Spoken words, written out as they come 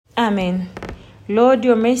Amen. Lord,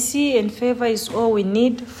 your mercy and favor is all we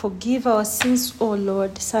need. Forgive our sins, O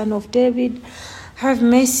Lord, Son of David. Have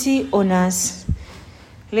mercy on us.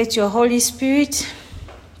 Let your Holy Spirit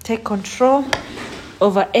take control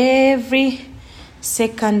over every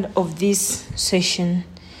second of this session.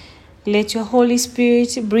 Let your Holy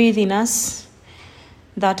Spirit breathe in us,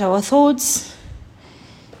 that our thoughts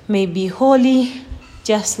may be holy,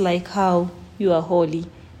 just like how you are holy.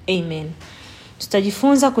 Amen.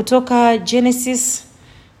 Tutajifunza kutoka Genesis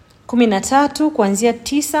 13 kuanzia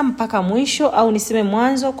 9 mpaka mwisho, au niseme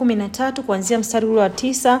Mwanzo 13 kuanzia mstari ule wa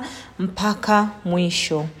 9 mpaka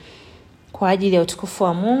mwisho, kwa ajili ya utukufu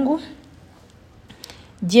wa Mungu.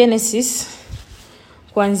 Genesis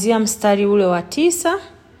kuanzia mstari ule wa 9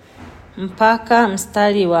 mpaka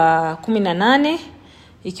mstari wa 18,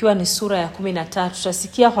 ikiwa ni sura ya 13.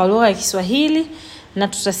 Tutasikia kwa lugha ya Kiswahili na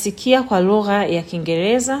tutasikia kwa lugha ya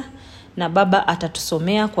Kiingereza, na baba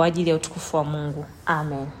atatusomea kwa ajili ya utukufu wa Mungu.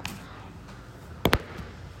 Amen.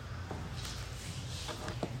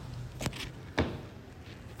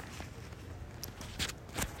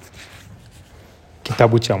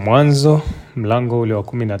 Kitabu cha Mwanzo, mlango ule wa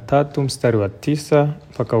 13 mstari wa 9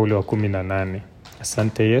 mpaka ule wa 18.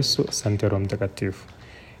 Asante Yesu, asante Roho Mtakatifu.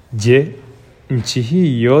 Je, nchi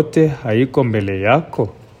hii yote haiko mbele yako?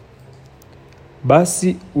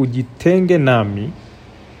 Basi ujitenge nami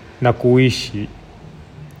na kuishi.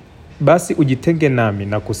 Basi ujitenge nami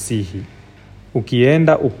na kusihi.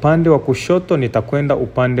 Ukienda upande wa kushoto, nitakwenda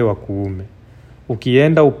upande wa kuume.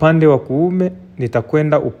 Ukienda upande wa kuume,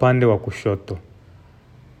 nitakwenda upande wa kushoto.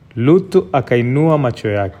 Lutu akainua macho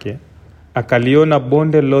yake, akaliona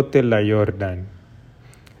bonde lote la Yordani,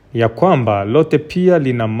 ya kwamba lote pia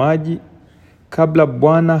lina maji, kabla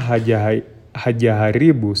Bwana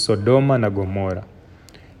hajaharibu Sodoma na Gomora.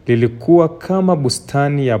 Lilikuwa kama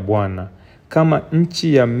bustani ya Bwana, kama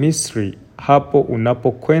nchi ya Misri hapo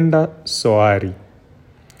unapokwenda Soari.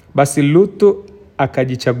 Basi Lutu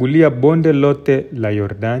akajichagulia bonde lote la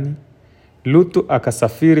Yordani. Lutu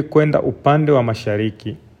akasafiri kwenda upande wa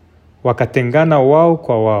mashariki, wakatengana wao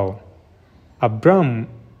kwa wao. Abramu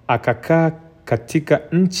akakaa katika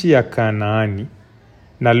nchi ya Kanaani,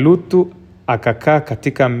 na Lutu akakaa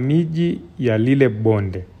katika miji ya lile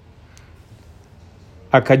bonde.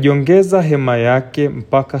 Akajiongeza hema yake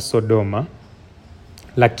mpaka Sodoma,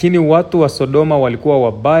 lakini watu wa Sodoma walikuwa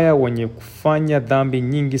wabaya, wenye kufanya dhambi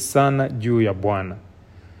nyingi sana juu ya Bwana.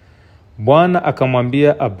 Bwana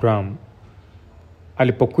akamwambia Abramu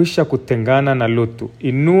alipokwisha kutengana na Lutu,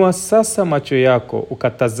 inua sasa macho yako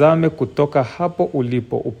ukatazame kutoka hapo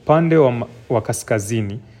ulipo upande wa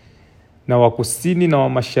kaskazini na wa kusini na wa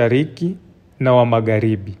mashariki na wa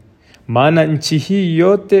magharibi. Maana nchi hii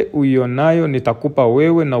yote uionayo nitakupa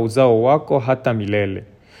wewe na uzao wako hata milele.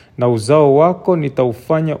 Na uzao wako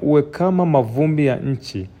nitaufanya uwe kama mavumbi ya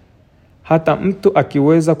nchi. Hata mtu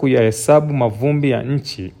akiweza kuyahesabu mavumbi ya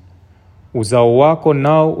nchi, uzao wako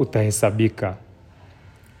nao utahesabika.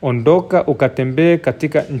 Ondoka ukatembee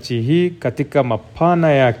katika nchi hii, katika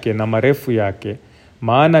mapana yake na marefu yake,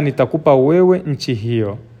 maana nitakupa wewe nchi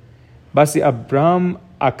hiyo. Basi Abraham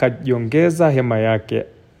akajiongeza hema yake,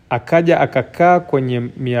 akaja akakaa kwenye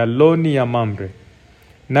mialoni ya Mamre,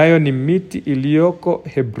 nayo ni miti iliyoko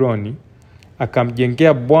Hebroni,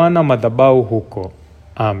 akamjengea Bwana madhabahu huko.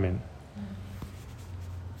 Amen.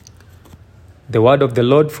 The word of the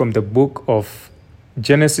Lord from the book of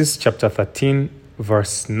Genesis chapter 13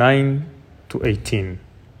 verse 9 to 18.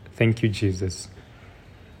 Thank you, Jesus.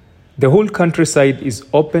 The whole countryside is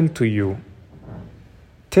open to you.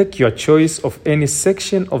 Take your choice of any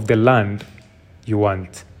section of the land you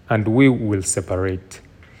want, and we will separate.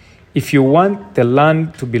 If you want the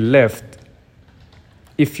land to the left,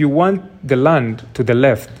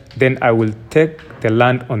 then I will take the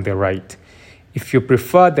land on the right. If you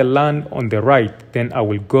prefer the land on the right, then I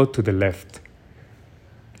will go to the left.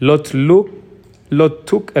 Lot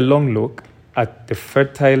took a long look at the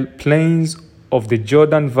fertile plains of the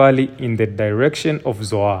Jordan Valley in the direction of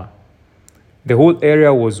Zoar. The whole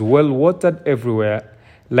area was well watered everywhere,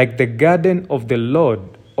 like the garden of the Lord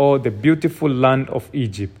or the beautiful land of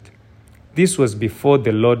Egypt. This was before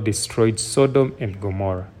the Lord destroyed Sodom and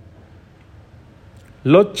Gomorrah.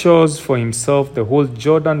 Lot chose for himself the whole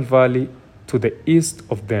Jordan Valley to the east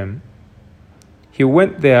of them. He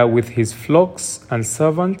went there with his flocks and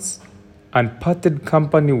servants, and parted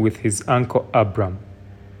company with his uncle Abram.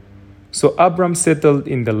 So Abram settled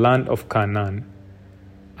in the land of Canaan,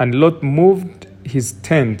 and Lot moved his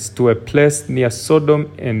tents to a place near Sodom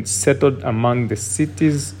and settled among the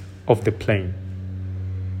cities of the plain.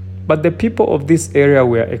 But the people of this area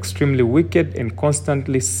were extremely wicked and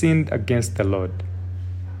constantly sinned against the Lord.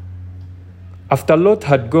 After Lot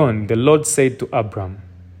had gone, the Lord said to Abram,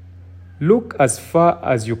 "Look as far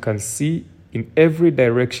as you can see in every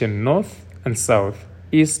direction, north and south,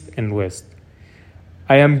 east and west.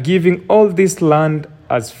 I am giving all this land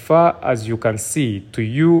as far as you can see to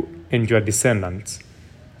you and your descendants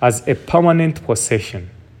as a permanent possession.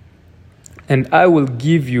 And I will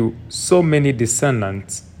give you so many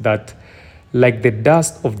descendants that, like the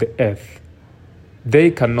dust of the earth, they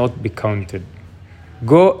cannot be counted.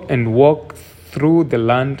 Go and walk through the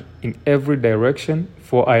land in every direction,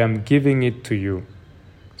 for I am giving it to you."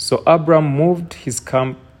 So Abram moved his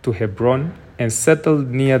camp to Hebron and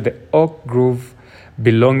settled near the oak grove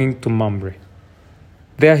belonging to Mamre.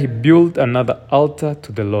 There he built another altar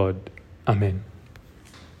to the Lord. Amen.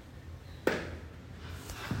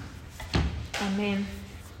 Amen.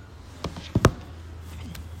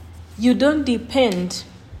 You don't depend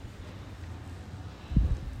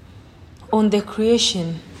on the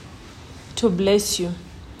creation to bless you.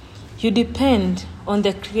 You depend on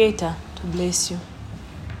the Creator to bless you.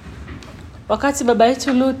 Wakati baba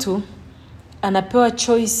yetu Lutu anapewa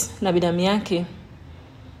choice na binamu yake,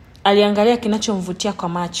 aliangalia kinachomvutia kwa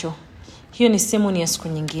macho. Hiyo ni sehemu ya siku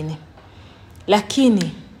nyingine.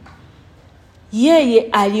 Lakini yeye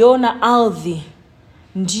aliona ardhi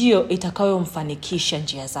ndio itakayomfanikisha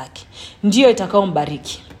njia zake, ndio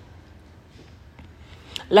itakayombariki.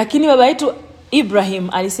 Lakini baba yetu Ibrahim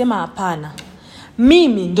alisema hapana,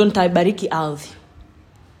 mimi ndo nitaibariki ardhi.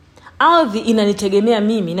 Ardhi inanitegemea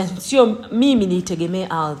mimi na sio mimi niitegemee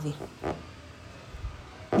ardhi.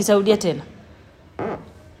 Nitarudia tena.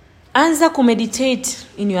 Anza kumeditate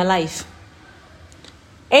in your life.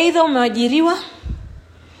 Either umeajiriwa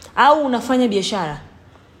au unafanya biashara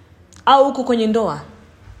au uko kwenye ndoa.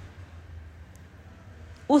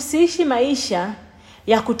 Usiishi maisha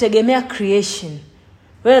ya kutegemea creation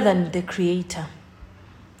rather than the Creator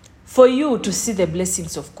for you to see the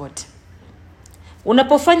blessings of God.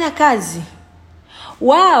 Unapofanya kazi,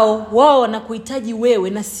 wao wanakuhitaji wewe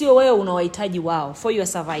na sio wewe unawahitaji wao for your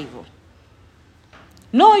survival.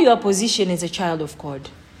 Know your position as a child of God.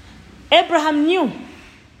 Abraham knew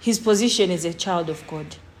his position as a child of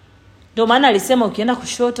God. Ndio maana alisema ukienda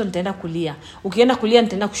kushoto nitaenda kulia, ukienda kulia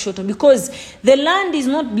nitaenda kushoto, because the land is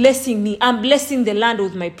not blessing me, I'm blessing the land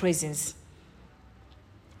with my presence.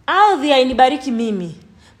 Ardhi hainibariki mimi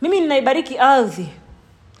ninaibariki ardhi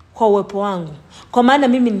kwa uwepo wangu, kwa maana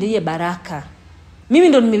mimi ndiye baraka. Mimi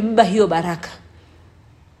ndo nimebeba hiyo baraka.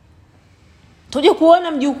 Tuje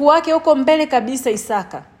kuona mjukuu wake huko mbele kabisa,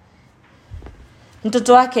 Isaka.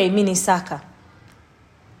 Mtoto wake Isaka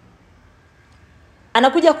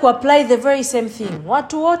anakuja kuapply the very same thing.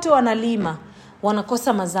 Watu wote wanalima,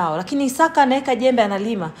 wanakosa mazao, lakini Isaka anaweka jembe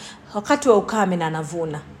analima wakati wa ukame na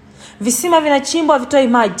anavuna. Visima vinachimbwa vitoi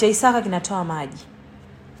maji, cha Isaka kinatoa maji.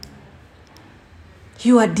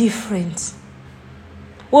 You are different.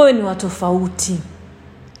 Wewe ni watu tofauti.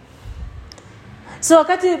 So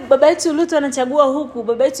wakati baba yetu Lutu anachagua huku,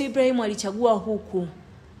 baba yetu Ibrahim alichagua huku.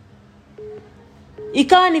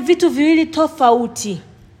 Ikawa ni vitu viwili tofauti.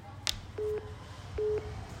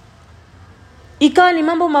 Ikawa ni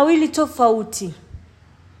mambo mawili tofauti.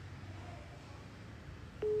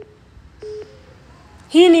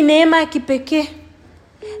 Hii ni neema ya kipekee.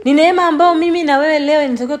 Ni neema ambayo mimi na wewe leo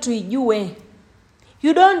ninatakiwa tuijue.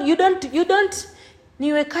 You don't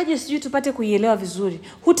niwekaje sijui tupate kuielewa vizuri.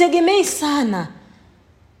 Hutegemei sana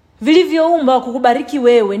vilivyoumbwa kukubariki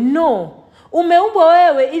wewe. No. Umeumbwa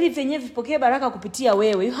wewe ili vyenyewe vipokee baraka kupitia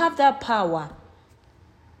wewe. You have that power.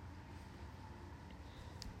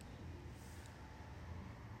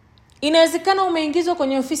 Inawezekana umeingizwa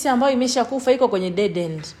kwenye ofisi ambayo imeshakufa, iko kwenye dead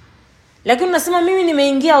end. Lakini unasema mimi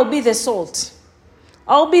nimeingia, I'll be the salt.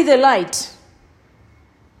 I'll be the light.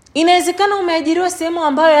 Inawezekana umeajiriwa sehemu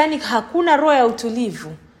ambayo hakuna roho ya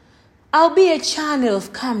utulivu. I'll be a channel of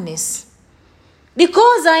calmness.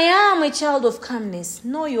 Because I am a child of calmness.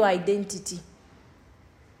 Know your identity.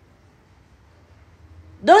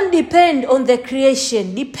 Don't depend on the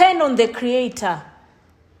creation. Depend on the Creator.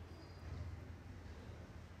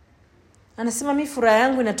 Anasema mimi furaha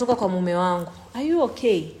yangu inatoka kwa mume wangu. Are you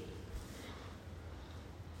okay?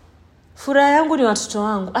 Furaha yangu ni watoto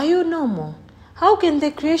wangu. Are you normal? How can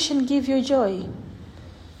the creation give you joy?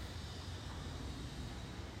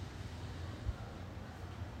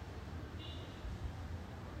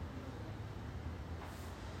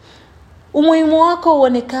 Umuhimu wako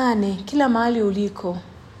uonekane kila mahali uliko.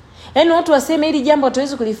 Watu waseme hili jambo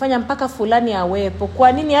hatuwezi kulifanya mpaka fulani awepo.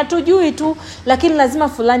 Kwa nini? Hatujui tu, lakini lazima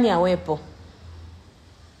fulani awepo.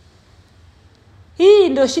 Hii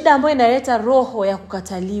ndio shida ambayo inaleta roho ya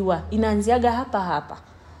kukataliwa. Inaanziaga hapa.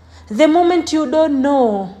 The moment you don't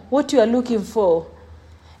know what you are looking for.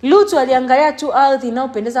 Lutu aliangalia tu ardhi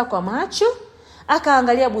inayopendeza kwa macho,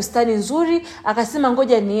 akaangalia bustani nzuri, akasema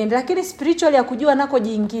ngoja niende, lakini spiritually hakujua nako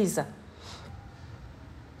jiingiza.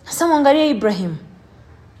 Sasa muangalie Ibrahim.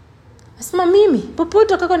 Asema mimi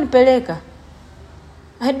popote kako nipeleka.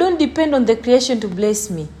 I don't depend on the creation to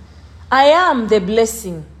bless me. I am the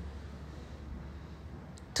blessing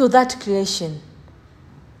to that creation.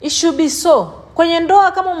 It should be so. Kwenye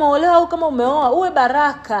ndoa kama umeolewa au kama umeoa, uwe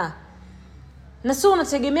baraka. Na sio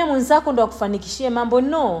unategemea mwenzako ndo akufanikishie mambo,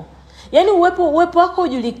 no. Yaani uwepo wako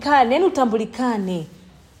ujulikane, yaani utambulikane.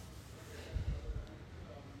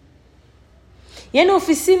 Yaani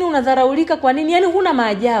ofisini unadharaulika kwa nini? Yaani huna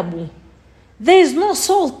maajabu. There is no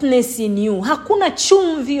saltness in you. Hakuna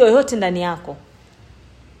chumvi yoyote ndani yako.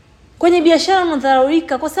 Kwenye biashara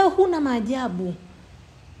unadharaulika kwa sababu huna maajabu.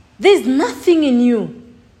 There is nothing in you.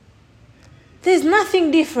 There is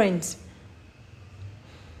nothing different.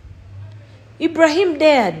 Ibrahim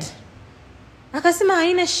dared. Akasema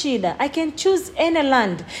haina shida. I can choose any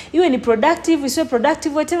land. Iwe ni productive, isiwe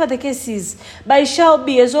productive, whatever the case is. But it shall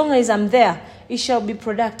be, as long as I'm there, it shall be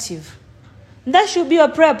productive. That should be your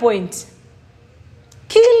prayer point.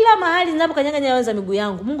 Kila mahali ninapokanyaga nyayo za miguu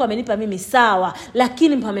yangu, Mungu amenipa mimi sawa,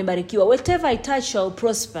 lakini pamebarikiwa. Whatever I touch shall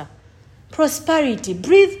prosper. Prosperity.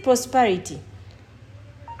 Breathe prosperity.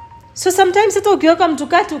 So sometimes hata ukiweka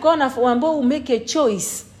mtukati ukaona ambao make a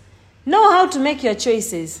choice. Know how to make your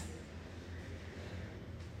choices.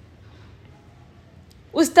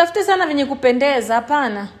 Usitafute sana venye kupendeza,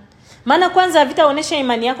 hapana. Maana kwanza vitaonesha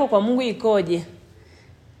imani yako kwa Mungu ikoje.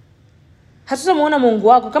 Hatutamuona Mungu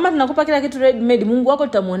wako. Kama tunakupa kila kitu ready made, Mungu wako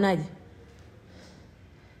tutamuonaje?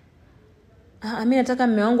 Mimi nataka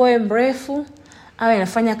mume wangu awe mrefu, awe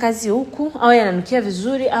anafanya kazi huku, awe ananukia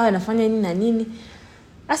vizuri, awe anafanya nini na nini.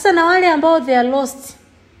 Hasa na wale ambao they are lost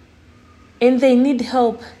and they need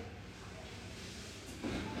help,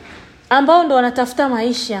 ambao ndo wanatafuta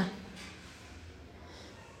maisha,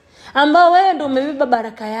 ambao wewe ndo umebeba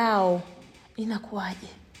baraka yao, inakuaje?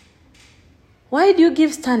 Why do you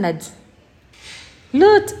give standards?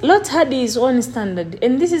 Lot had his own standard,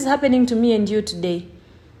 and this is happening to me and you today.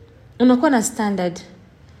 Unakuwa na standard.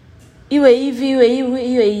 Iwe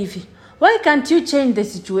hivi. Why can't you change the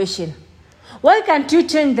situation? Why can't you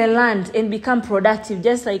change the land and become productive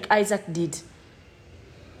just like Isaac did?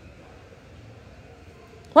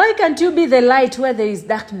 Why can't you be the light where there is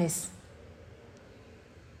darkness?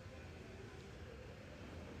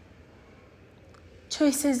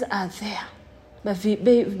 Choices are there. But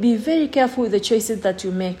be very careful with the choices that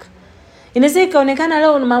you make. Inaweza ikaonekana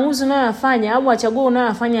leo maamuzi unayofanya au chaguo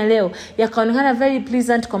unayofanya leo yakaonekana very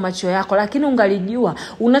pleasant kwa macho yako, lakini ungalijua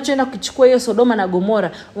unachoenda kuchukua hiyo Sodoma na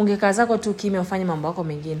Gomora, ungekaa zako tu kimya ufanye mambo yako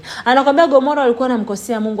mengine. Anakuambia Gomora walikuwa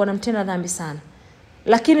wanamkosea Mungu, anamtenda dhambi sana.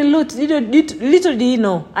 Lakini Lot, little did he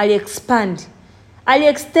know, ali extend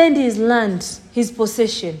his land, his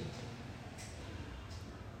possession.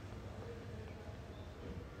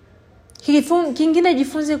 Kingine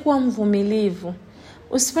jifunze kuwa mvumilivu.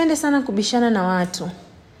 Usipende sana kubishana na watu.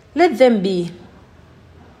 Let them be.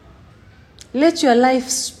 Let your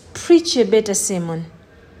life preach a better sermon.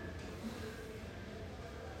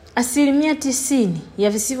 90% ya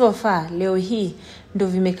visivyofaa leo hii ndo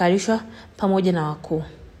vimekalishwa pamoja na wakuu.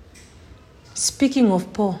 Speaking of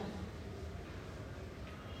Paul,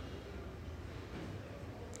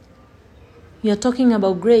 you're talking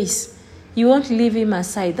about grace. You won't leave him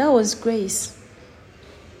aside. That was grace.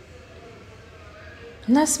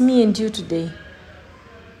 And that's me and you today.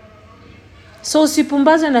 So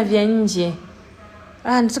usipumbazwe na vya nje.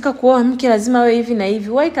 Nataka kuoa mke lazima awe hivi na hivi.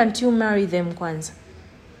 Why can't you marry them kwanza?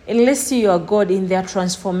 And let's see your God in their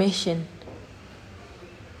transformation.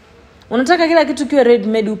 Unataka kila kitu kiwe ready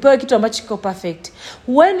made, upewe kitu ambacho kiko perfect.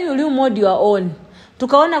 When you mold your own,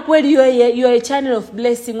 tukaona kweli you are a channel of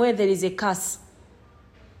blessing where there is a curse.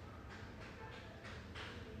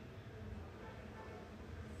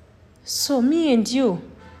 So me and you,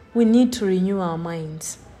 we need to renew our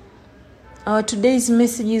minds. Our today's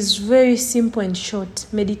message is very simple and short.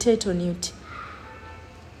 Meditate on it.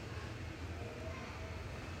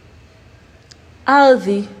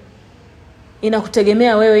 Ardhi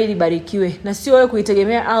inakutegemea wewe ili barikiwe, na sio wewe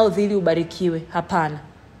kuitegemea ardhi ili ubarikiwe. Hapana.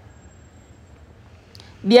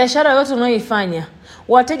 Biashara yote unayoifanya,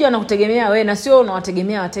 wateja wanakutegemea wewe na sio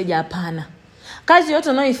unawategemea wateja. Hapana. Kazi yote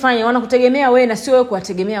unayoifanya wanakutegemea wewe na sio wewe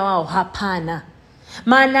kuwategemea wao. Hapana.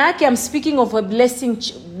 Maana yake I'm speaking of a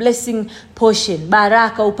blessing portion,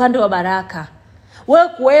 baraka, upande wa baraka. Wewe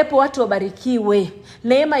kuwepo watu wabarikiwe,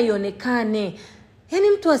 neema ionekane. Yaani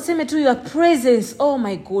mtu aseme tu your presence, oh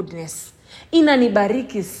my goodness.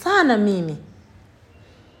 inanibariki sana mimi.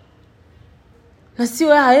 Na sio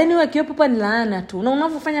yaani wakiwepo hapa ni laana tu. Na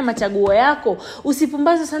unapofanya machaguo yako,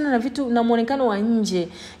 usipumbaze sana na vitu na muonekano wa nje.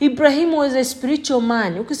 Ibrahim was a spiritual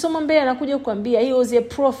man. Ukisoma mbele anakuja kukwambia he was a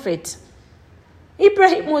prophet.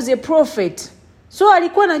 Ibrahim was a prophet. So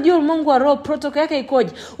alikuwa anajua Mungu wa roho, protocol yake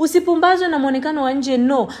ikoje. Usipumbazwe na muonekano wa nje,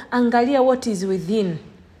 no. Angalia what is within.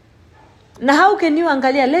 Na how can you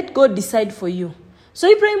angalia? Let God decide for you.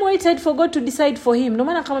 So Ibrahim waited for God to decide for him. Ndio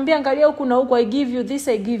maana akamwambia angalia huku na huku, I give you this,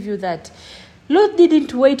 I give you that. Lord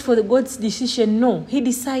didn't wait for the God's decision. No, he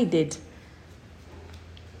decided.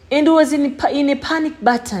 And was in a panic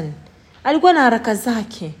button. Alikuwa na haraka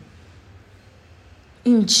zake.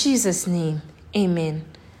 In Jesus' name, amen.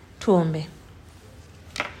 Tuombe.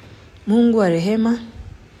 Mungu wa rehema,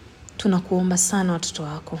 tunakuomba sana watoto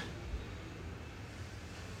wako.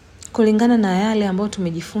 Kulingana na yale ambayo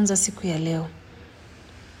tumejifunza siku ya leo,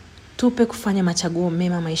 tupe kufanya machaguo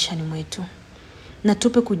mema maishani mwetu. Na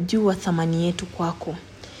tupe kujua thamani yetu kwako,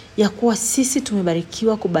 ya kuwa sisi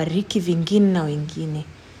tumebarikiwa kubariki vingine na wengine.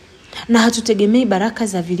 Na hatutegemei baraka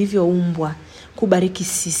za vilivyoumbwa kubariki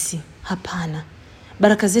sisi. Hapana.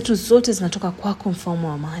 Baraka zetu zote zinatoka kwako, mfalme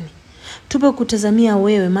wa amani. Tupe kutazamia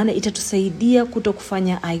wewe, maana itatusaidia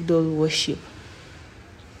kutokufanya idol worship.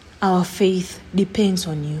 Our faith depends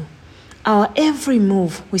on you. Our every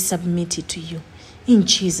move we submit it to you. In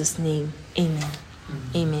Jesus' name, amen.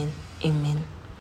 Amen. Amen.